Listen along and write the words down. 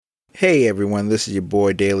Hey everyone, this is your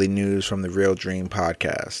boy Daily News from the Real Dream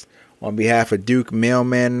Podcast. On behalf of Duke,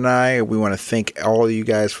 Mailman, and I, we want to thank all of you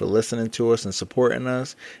guys for listening to us and supporting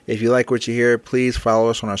us. If you like what you hear, please follow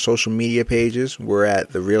us on our social media pages. We're at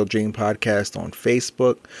the Real Dream Podcast on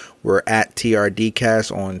Facebook. We're at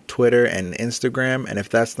TRDcast on Twitter and Instagram. And if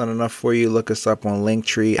that's not enough for you, look us up on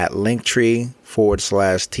Linktree at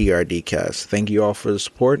Linktree/TRDcast. Thank you all for the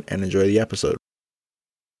support and enjoy the episode.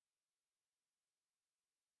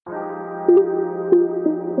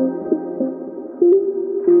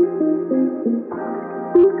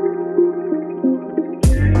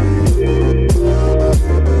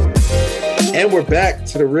 And we're back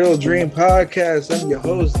to the Real Dream Podcast. I'm your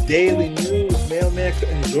host, Daily News. Mailman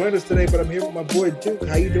couldn't join us today, but I'm here with my boy Duke.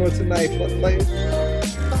 How you doing tonight, player?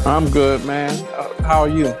 I'm good, man. How are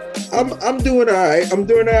you? I'm doing all right.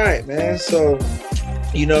 Man. So,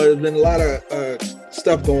 there's been a lot of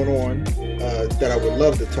stuff going on that I would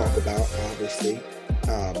love to talk about, obviously.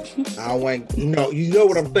 I want, you know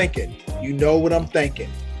what I'm thinking. You know what I'm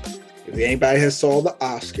thinking. If anybody has saw the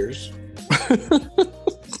Oscars,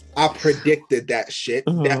 I predicted that shit.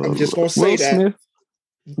 I'm just gonna say Will that. Smith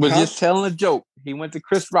was just telling a joke. He went to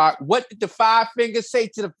Chris Rock. What did the five fingers say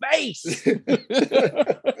to the face? He's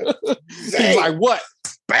like, what?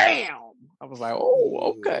 Bam! I was like,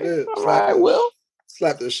 oh, okay. All right, Will.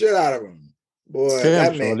 Slap the shit out of him. Boy,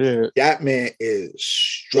 that man is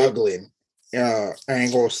struggling. I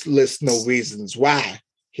ain't gonna list no reasons why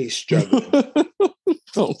he's struggling.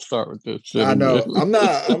 Don't start with this shit. I know. I'm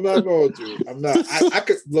not going to. I'm not. I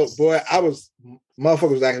could look, boy.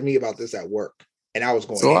 Motherfuckers was asking me about this at work, and I was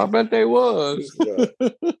going. So I bet they was.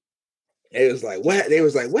 It was like, what? They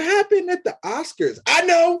was like, what happened at the Oscars? I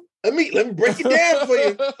know. Let me break it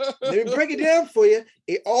down for you.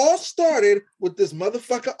 It all started with this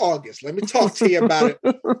motherfucker August. Let me talk to you about it.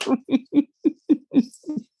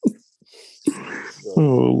 Oh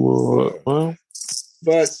Lord. Well.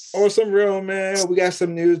 But on some real, man, we got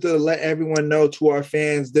some news to let everyone know, to our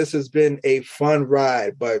fans. This has been a fun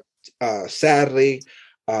ride, but sadly,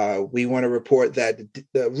 we want to report that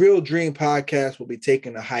the Real Dream Podcast will be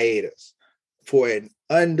taking a hiatus for an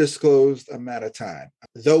undisclosed amount of time.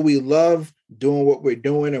 Though we love doing what we're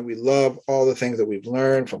doing and we love all the things that we've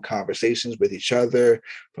learned from conversations with each other,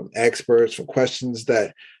 from experts, from questions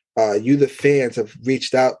that you, the fans, have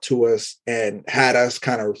reached out to us and had us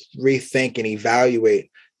kind of rethink and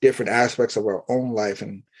evaluate different aspects of our own life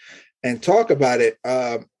and talk about it.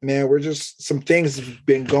 Man, we're just, some things have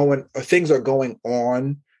been going, or things are going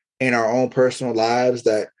on in our own personal lives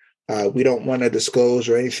that we don't want to disclose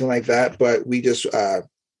or anything like that, but we just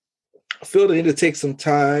feel the need to take some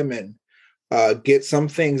time and get some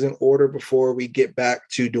things in order before we get back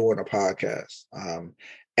to doing a podcast.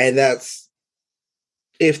 And that's,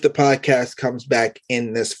 if the podcast comes back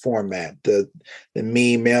in this format, the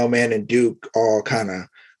me, Mailman, and Duke all kind of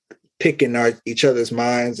picking each other's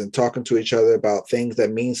minds and talking to each other about things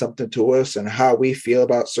that mean something to us and how we feel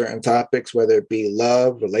about certain topics, whether it be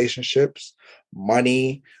love, relationships,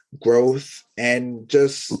 money, growth, and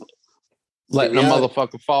just letting a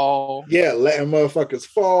motherfucker fall. Yeah, letting motherfuckers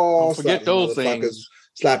fall. Don't forget those things.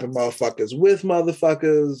 Slapping motherfuckers with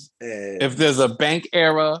motherfuckers. And if there's a bank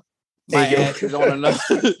error, my ass is on another.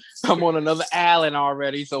 I'm on another island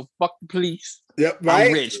already, so fuck the police. Yep, right.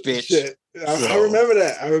 I'm rich, bitch. Shit. I remember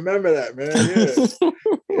that, man. Yeah,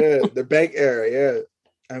 yeah. The bank era. Yeah,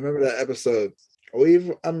 I remember that episode.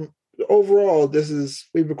 We've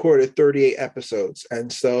recorded 38 episodes,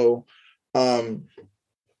 and so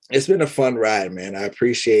it's been a fun ride, man. I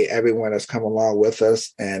appreciate everyone that's come along with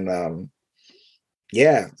us, and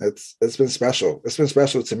it's been special. It's been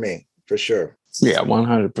special to me for sure. Yeah,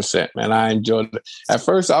 100%, man. I enjoyed it. At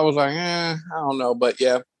first, I was like, I don't know. But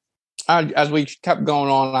yeah, as we kept going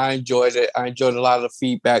on, I enjoyed it. I enjoyed a lot of the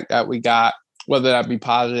feedback that we got, whether that be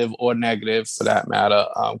positive or negative for that matter,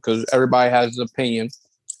 because everybody has an opinion.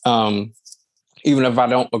 Even if I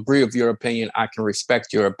don't agree with your opinion, I can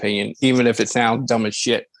respect your opinion. Even if it sounds dumb as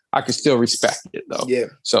shit, I can still respect it, though. Yeah.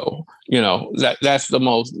 So, that's the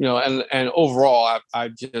most, and overall, I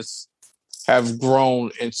just have grown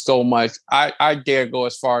in so much. I dare go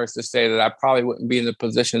as far as to say that I probably wouldn't be in the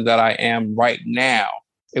position that I am right now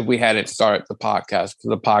if we hadn't started the podcast, because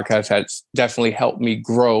the podcast has definitely helped me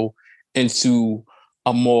grow into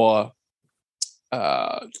a more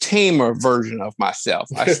tamer version of myself.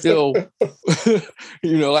 I still,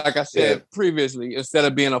 like I said previously, instead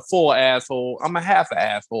of being a full asshole, I'm a half an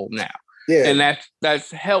asshole now. Yeah. And that's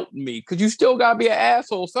helped me, because you still gotta be an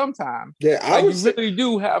asshole sometime. Yeah, you really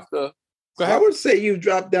do have to. I would say you've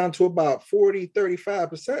dropped down to about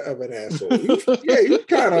 35% of an asshole. You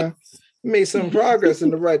kind of made some progress in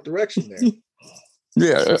the right direction there.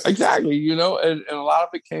 Yeah, exactly. You know, and a lot of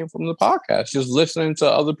it came from the podcast, just listening to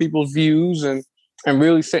other people's views and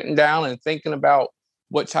really sitting down and thinking about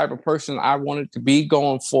what type of person I wanted to be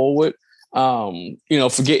going forward. You know,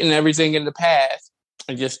 forgetting everything in the past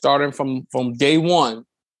and just starting from day one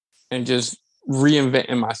and just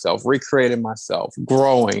reinventing myself, recreating myself,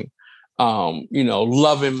 growing, you know,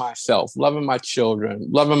 loving myself, loving my children,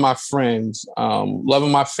 loving my friends,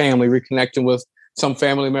 loving my family, reconnecting with some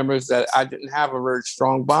family members that I didn't have a very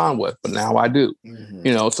strong bond with, but now I do. Mm-hmm.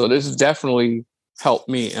 You know, so this has definitely helped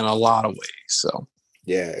me in a lot of ways. So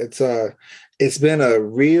yeah, it's been a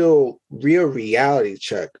real reality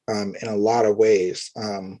check in a lot of ways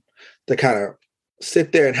to kind of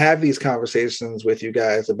sit there and have these conversations with you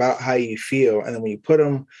guys about how you feel. And then when you put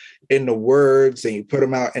them in the words and you put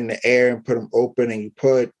them out in the air and put them open and you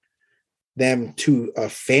put them to a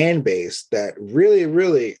fan base that really,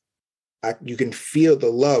 really, you can feel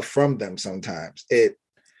the love from them sometimes. It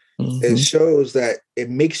shows that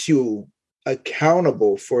it makes you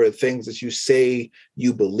accountable for the things that you say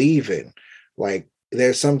you believe in. Like,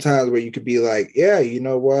 there's sometimes where you could be like, yeah, you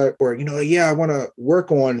know what? Or, you know, yeah, I want to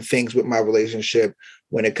work on things with my relationship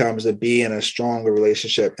when it comes to being a stronger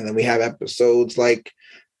relationship. And then we have episodes like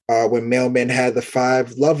when Mailman had the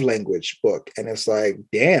 5 love language book. And it's like,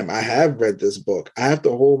 damn, I have read this book. I have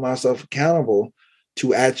to hold myself accountable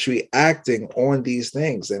to actually acting on these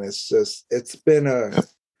things. And it's just, it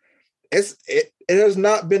has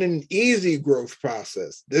not been an easy growth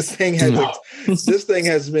process. This thing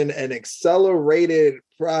has been an accelerated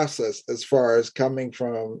process as far as coming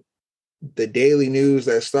from the daily news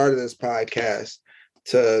that started this podcast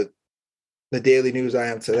to the daily news I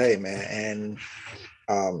am today, man.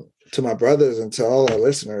 And to my brothers and to all our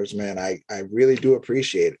listeners, man, I really do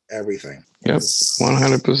appreciate everything. Yep,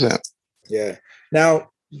 100%. Yeah. Now,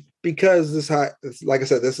 because like I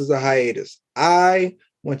said, this is a hiatus. I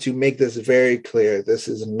want to make this very clear. This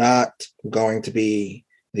is not going to be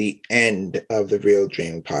the end of the Real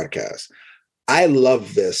Dream podcast. I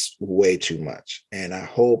love this way too much. And I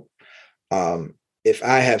hope if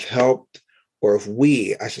I have helped, or if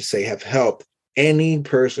we, I should say, have helped any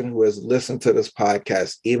person who has listened to this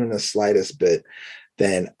podcast, even the slightest bit,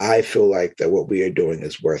 then I feel like that what we are doing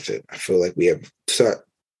is worth it. I feel like we have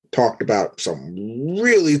talked about some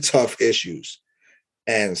really tough issues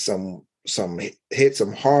and some hit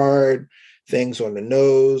some hard things on the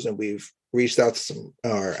nose, and we've reached out to some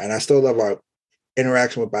and I still love our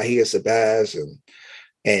interaction with Bahia Sabaz,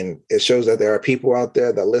 and it shows that there are people out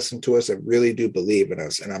there that listen to us and really do believe in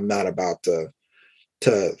us, and I'm not about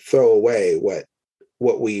to throw away what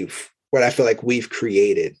I feel like we've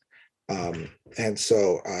created. And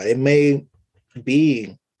so it may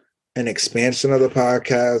be an expansion of the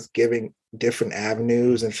podcast, giving different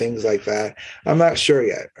avenues and things like that. I'm not sure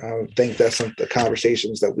yet. I think that's some of the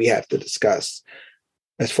conversations that we have to discuss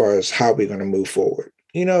as far as how we're going to move forward.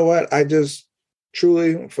 You know what? I just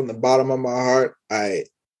truly, from the bottom of my heart, I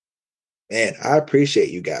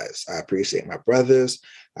appreciate you guys. I appreciate my brothers.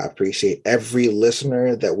 I appreciate every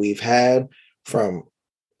listener that we've had, from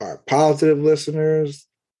our positive listeners.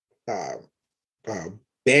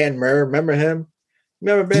 Ben Murr, remember him?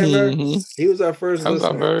 Remember Ben Murr? Mm-hmm. He was our first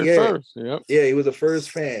listener. First. Yep. Yeah, he was the first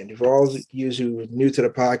fan. For all of you who were new to the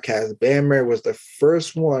podcast, Ben Murr was the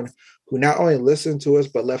first one who not only listened to us,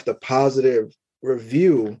 but left a positive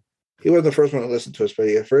review. He wasn't the first one to listen to us, but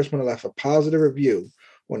he was the first one to left a positive review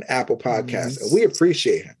on Apple Podcasts. Mm-hmm. And we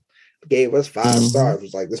appreciate him. Gave us 5 stars. It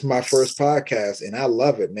was like, this is my first podcast and I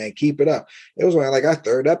love it, man. Keep it up. It was only like our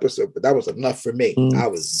 3rd episode, but that was enough for me. I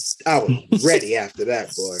was ready after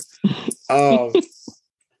that, boy.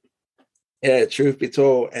 Yeah, truth be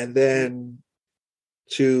told. And then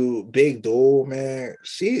to Big Dool, man,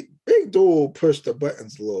 Big Dool pushed the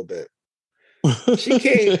buttons a little bit. She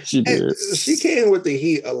came she came with the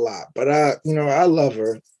heat a lot, but I love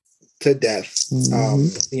her to death. You know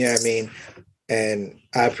what I mean? And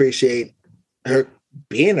I appreciate her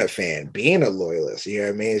being a fan, being a loyalist. You know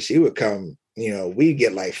what I mean? She would come, we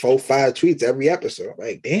get like 4 or 5 tweets every episode.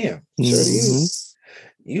 Like, damn, sure,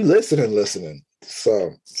 you listening.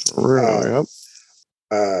 So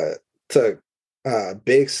to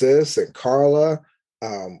Big Sis and Carla,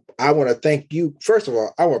 I want to thank you. First of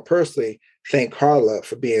all, I want to personally thank Carla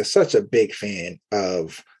for being such a big fan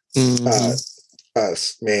of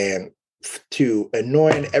us, man, to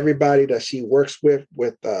annoying everybody that she works with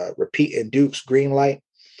repeating Duke's green light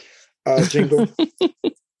jingle.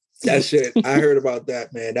 That shit, I heard about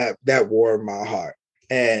that, man. That warmed my heart.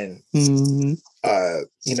 and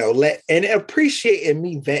let and appreciating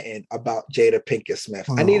me venting about Jada Pinkett Smith.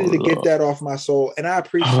 I needed to get that off my soul, and I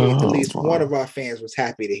appreciate at least one of our fans was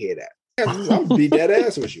happy to hear that. I'm gonna be dead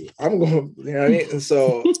ass with you. I'm going, you know what I mean? And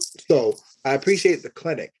so I appreciate the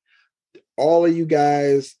clinic. All of you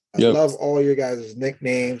guys, I love all your guys'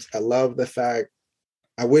 nicknames. I love the fact.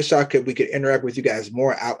 I wish we could interact with you guys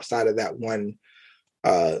more outside of that one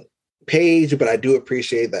page, but I do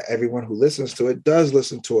appreciate that everyone who listens to it does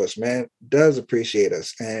listen to us, man, does appreciate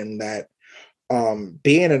us, and that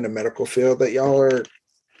being in the medical field, that y'all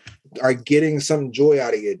are getting some joy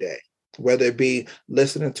out of your day, whether it be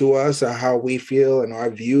listening to us or how we feel and our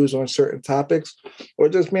views on certain topics, or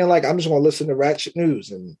just being like, I'm just going to listen to Ratchet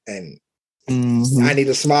News and I need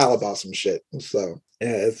to smile about some shit. So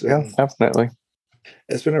definitely.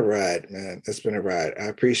 It's been a ride, man. It's been a ride. I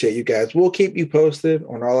appreciate you guys. We'll keep you posted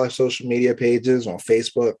on all our social media pages on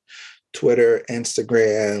Facebook, Twitter,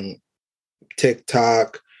 Instagram,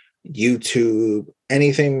 TikTok, YouTube,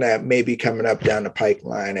 anything that may be coming up down the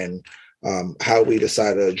pipeline, and how we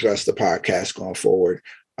decide to address the podcast going forward.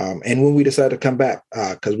 And when we decide to come back,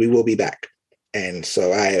 because we will be back. And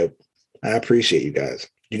so I appreciate you guys.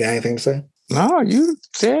 You got anything to say? No, you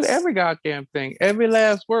said every goddamn thing. Every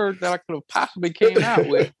last word that I could have possibly came out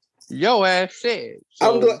with, your ass said.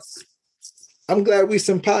 So. I'm glad we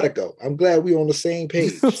simpatico. I'm glad we on the same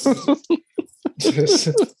page.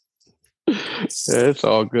 It's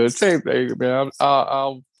all good. Same thing, man.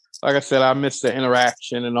 I'll like I said, I miss the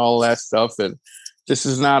interaction and all that stuff. And this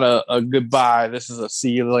is not a goodbye. This is a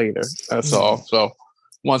see you later. That's all. So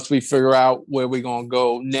once we figure out where we're going to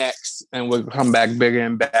go next, and we'll come back bigger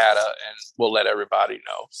and better, and we'll let everybody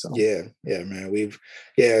know. So yeah, man.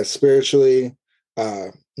 Spiritually,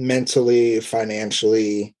 mentally,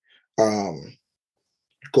 financially,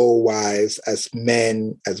 goal-wise, as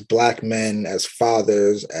men, as Black men, as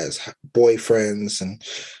fathers, as boyfriends and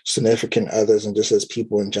significant others, and just as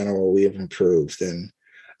people in general, we have improved. And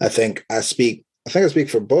I think I speak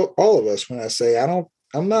for all of us when I say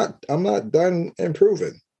I'm not done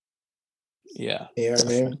improving. Yeah. You know what I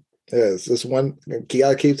mean? Yeah, it's just you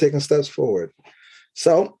gotta keep taking steps forward.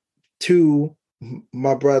 So to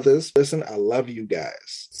my brothers, listen, I love you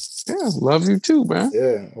guys. Yeah, love you too, man.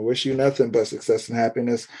 Yeah, I wish you nothing but success and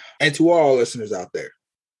happiness. And to all listeners out there,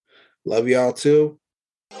 love y'all too,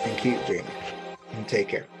 and keep dreaming. And take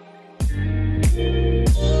care.